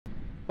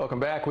Welcome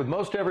back. With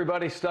most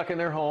everybody stuck in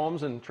their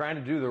homes and trying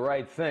to do the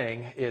right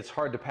thing, it's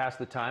hard to pass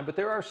the time, but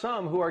there are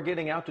some who are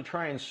getting out to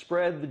try and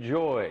spread the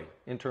joy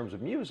in terms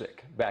of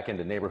music back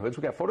into neighborhoods.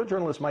 We've got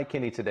photojournalist Mike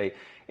Kinney today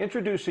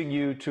introducing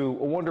you to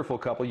a wonderful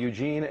couple,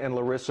 Eugene and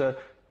Larisa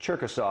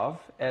Cherkasov,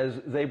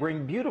 as they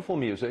bring beautiful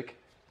music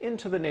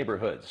into the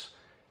neighborhoods.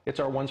 It's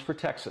our Ones for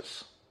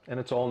Texas, and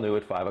it's all new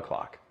at 5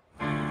 o'clock.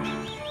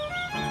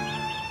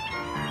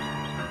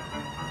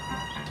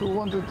 We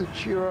wanted to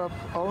cheer up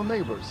our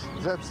neighbors.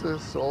 That's the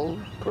sole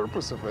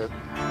purpose of it.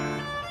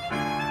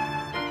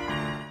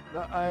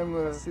 I'm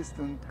an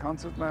assistant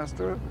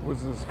concertmaster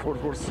with the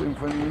Fort Worth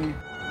Symphony.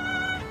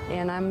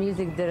 And I'm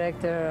music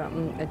director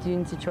at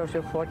Unity Church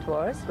of Fort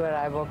Worth, where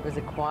I work with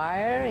the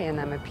choir,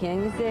 and I'm a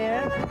pianist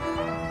there.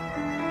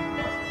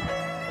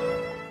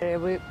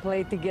 We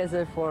played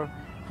together for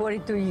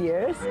 42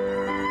 years.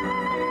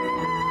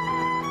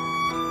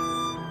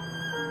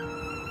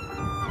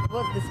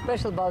 What's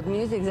special about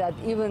music is that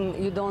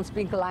even you don't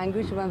speak a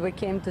language. When we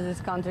came to this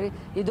country,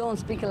 you don't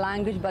speak a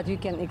language, but you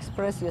can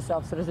express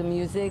yourself through the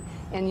music,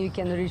 and you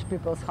can reach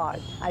people's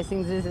heart. I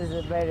think this is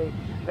a very,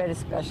 very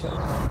special.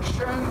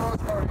 Shine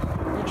rosemary,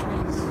 which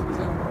means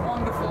the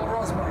wonderful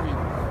rosemary.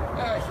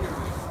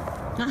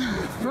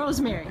 Here.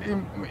 Rosemary.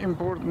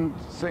 Important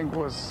thing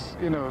was,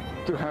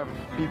 to have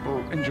people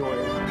enjoy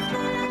it.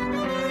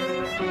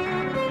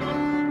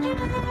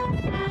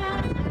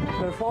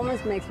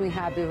 Performance makes me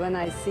happy when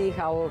I see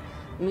how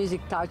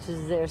music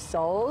touches their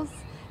souls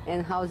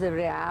and how they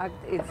react.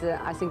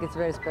 I think it's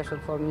very special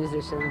for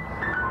musicians.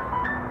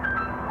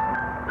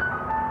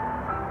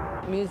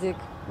 Music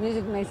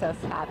makes us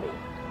happy.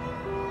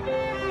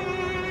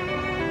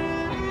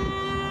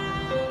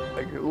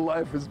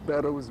 Life is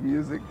better with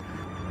music.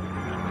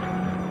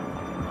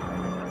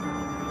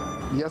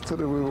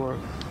 Yesterday it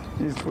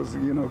was,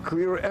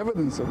 clear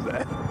evidence of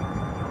that.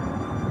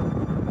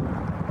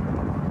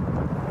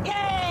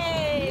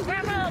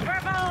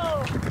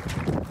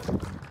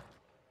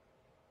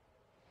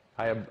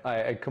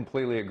 I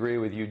completely agree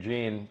with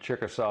Eugene.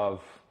 Cherkasov,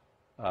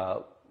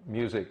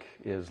 music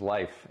is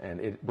life, and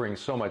it brings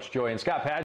so much joy. And Scott Patch